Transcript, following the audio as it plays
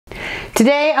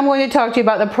Today I'm going to talk to you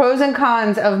about the pros and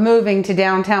cons of moving to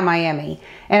downtown Miami,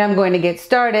 and I'm going to get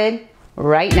started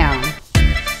right now.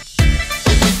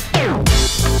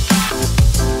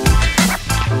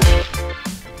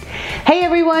 Hey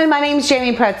everyone, my name is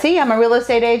Jamey Prezzi. I'm a real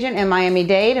estate agent in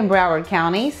Miami-Dade and Broward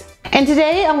counties. And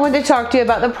today I'm going to talk to you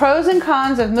about the pros and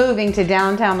cons of moving to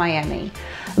downtown Miami.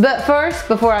 But first,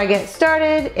 before I get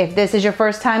started, if this is your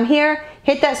first time here,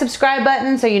 hit that subscribe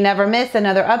button so you never miss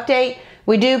another update.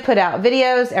 We do put out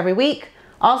videos every week.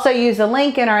 Also use the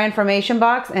link in our information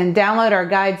box and download our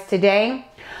guides today.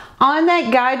 On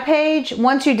that guide page,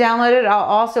 once you download it, I'll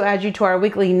also add you to our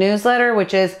weekly newsletter,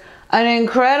 which is an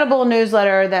incredible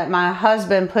newsletter that my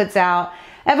husband puts out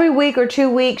every week or 2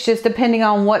 weeks, just depending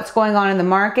on what's going on in the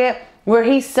market, where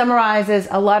he summarizes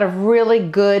a lot of really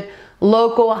good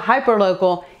local,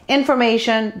 hyper-local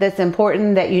information that's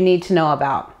important that you need to know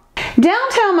about.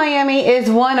 Downtown Miami is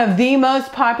one of the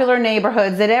most popular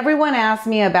neighborhoods that everyone asks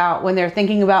me about when they're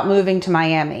thinking about moving to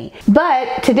Miami.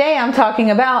 But today I'm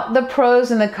talking about the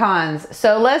pros and the cons.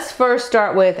 So let's first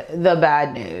start with the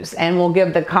bad news, and we'll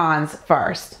give the cons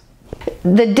first.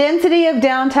 The density of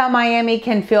downtown Miami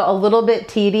can feel a little bit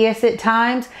tedious at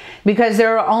times because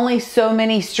there are only so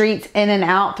many streets in and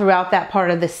out throughout that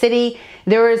part of the city.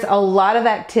 There is a lot of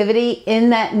activity in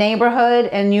that neighborhood,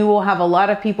 and you will have a lot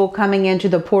of people coming into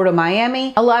the Port of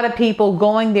Miami, a lot of people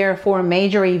going there for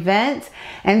major events.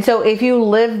 And so if you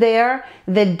live there,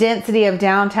 the density of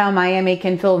downtown Miami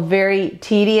can feel very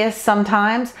tedious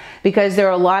sometimes because there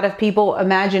are a lot of people.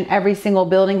 Imagine every single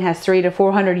building has 300 to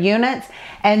 400 units.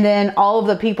 And then all of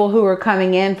the people who are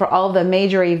coming in for all of the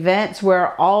major events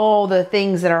where all the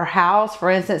things that are housed, for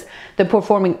instance, the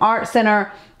Performing Arts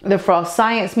Center, the Frost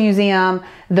Science Museum,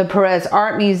 the Perez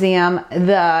Art Museum,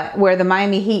 where the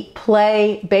Miami Heat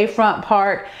play, Bayfront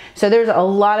Park. So there's a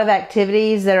lot of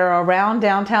activities that are around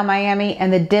downtown Miami,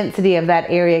 and the density of that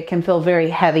area can feel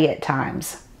very heavy at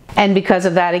times. And because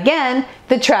of that, again,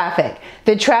 the traffic.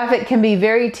 The traffic can be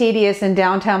very tedious in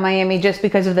downtown Miami just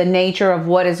because of the nature of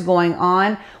what is going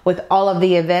on with all of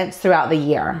the events throughout the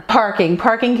year. Parking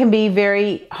can be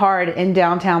very hard in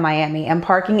downtown Miami, and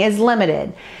parking is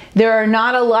limited. There are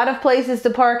not a lot of places to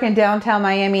park in downtown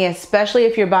Miami, especially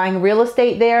if you're buying real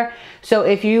estate there. So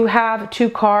if you have 2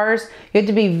 cars, you have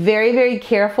to be very, very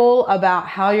careful about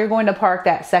how you're going to park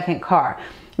that second car.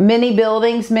 Many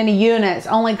buildings, many units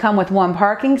only come with 1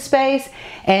 parking space,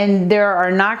 and there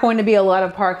are not going to be a lot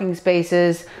of parking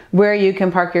spaces where you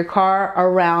can park your car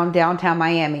around downtown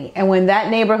Miami. And when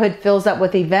that neighborhood fills up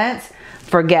with events,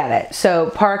 forget it. So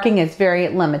parking is very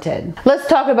limited. Let's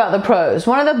talk about the pros.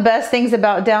 One of the best things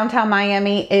about downtown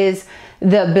Miami is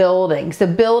the buildings. The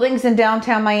buildings in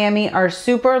downtown Miami are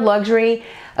super luxury.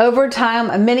 Over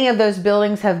time, many of those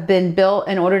buildings have been built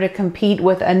in order to compete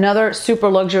with another super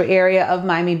luxury area of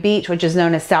Miami Beach, which is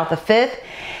known as South of 5th.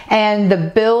 And the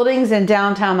buildings in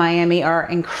downtown Miami are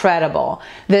incredible.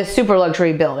 The super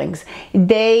luxury buildings.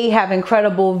 They have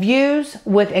incredible views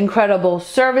with incredible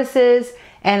services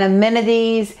and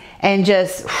amenities, and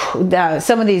just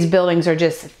some of these buildings are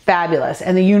just fabulous,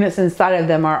 and the units inside of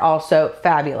them are also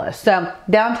fabulous. So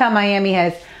downtown Miami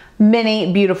has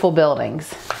many beautiful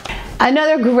buildings.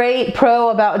 Another great pro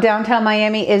about downtown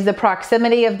Miami is the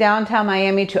proximity of downtown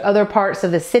Miami to other parts of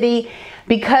the city.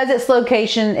 Because its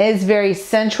location is very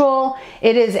central,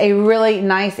 it is a really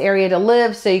nice area to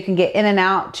live, so you can get in and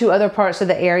out to other parts of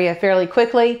the area fairly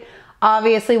quickly.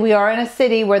 Obviously, we are in a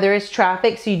city where there is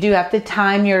traffic, so you do have to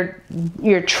time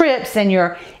your trips and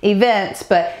your events,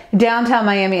 but downtown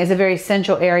Miami is a very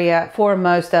central area for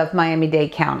most of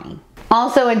Miami-Dade County.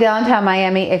 Also in downtown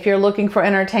Miami, if you're looking for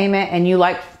entertainment and you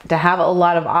like to have a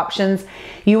lot of options,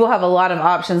 you will have a lot of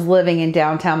options living in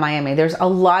downtown Miami. There's a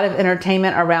lot of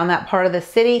entertainment around that part of the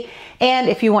city. And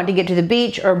if you want to get to the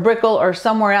beach or Brickell or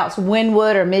somewhere else,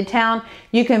 Wynwood or Midtown,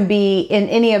 you can be in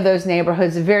any of those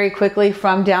neighborhoods very quickly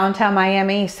from downtown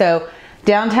Miami. So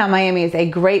downtown Miami is a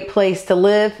great place to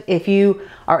live if you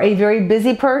are a very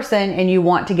busy person and you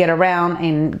want to get around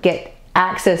and get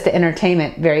access to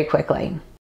entertainment very quickly.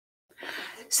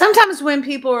 Sometimes when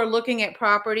people are looking at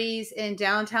properties in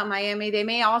downtown Miami, they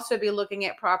may also be looking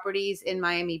at properties in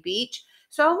Miami Beach.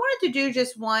 So I wanted to do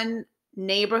just one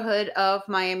neighborhood of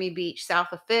Miami Beach,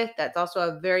 South of 5th. That's also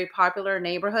a very popular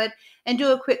neighborhood, and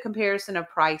do a quick comparison of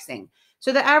pricing.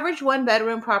 So the average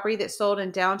 1-bedroom property that sold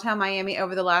in downtown Miami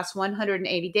over the last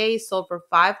 180 days sold for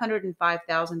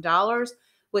 $505,000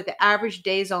 with the average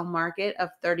days on market of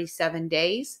 37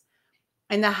 days.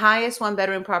 And the highest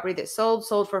 1-bedroom property that sold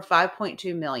for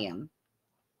 $5.2 million.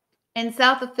 In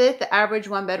South of 5th, the average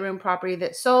 1-bedroom property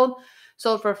that sold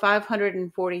for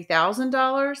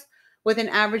 $540,000 with an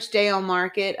average day on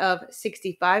market of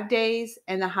 65 days,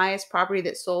 and the highest property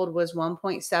that sold was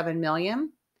 $1.7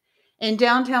 million. In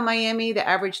downtown Miami, the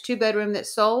average two-bedroom that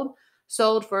sold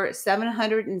for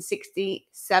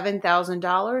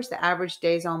 $767,000. The average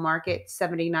days on market,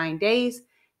 79 days.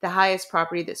 The highest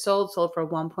property that sold for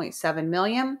 $1.7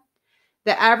 million.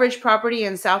 The average property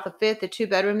in South of 5th, the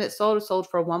two-bedroom that sold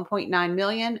for $1.9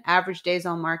 million. Average days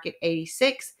on market,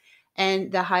 86.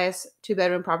 And the highest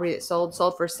two-bedroom property that sold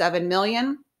for $7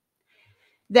 million.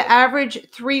 The average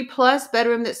 3+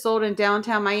 bedroom that sold in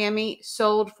downtown Miami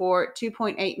sold for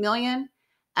 $2.8 million.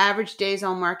 Average days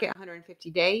on market,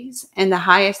 150 days. And the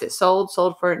highest that sold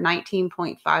for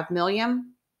 $19.5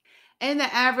 million. And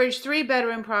the average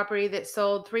 3-bedroom property that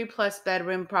sold, 3+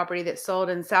 bedroom property that sold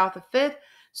in South of 5th,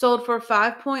 sold for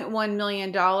 $5.1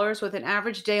 million with an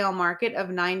average day on market of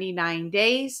 99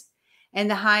 days. And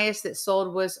the highest that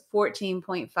sold was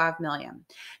 $14.5 million.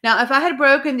 Now, if I had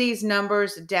broken these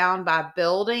numbers down by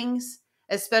buildings,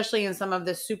 especially in some of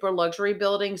the super luxury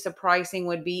buildings, the pricing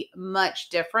would be much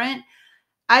different.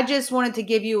 I just wanted to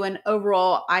give you an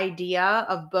overall idea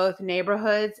of both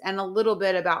neighborhoods and a little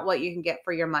bit about what you can get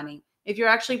for your money. If you're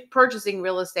actually purchasing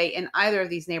real estate in either of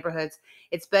these neighborhoods,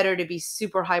 it's better to be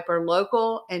super hyper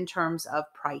local in terms of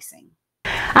pricing.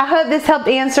 I hope this helped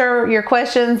answer your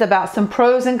questions about some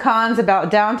pros and cons about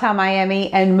downtown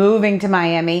Miami and moving to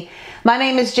Miami. My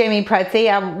name is Jamey Prezzi.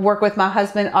 I work with my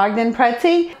husband, Ognjen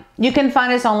Prezzi. You can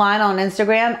find us online on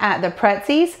Instagram at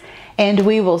theprezzis, and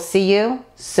we will see you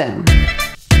soon.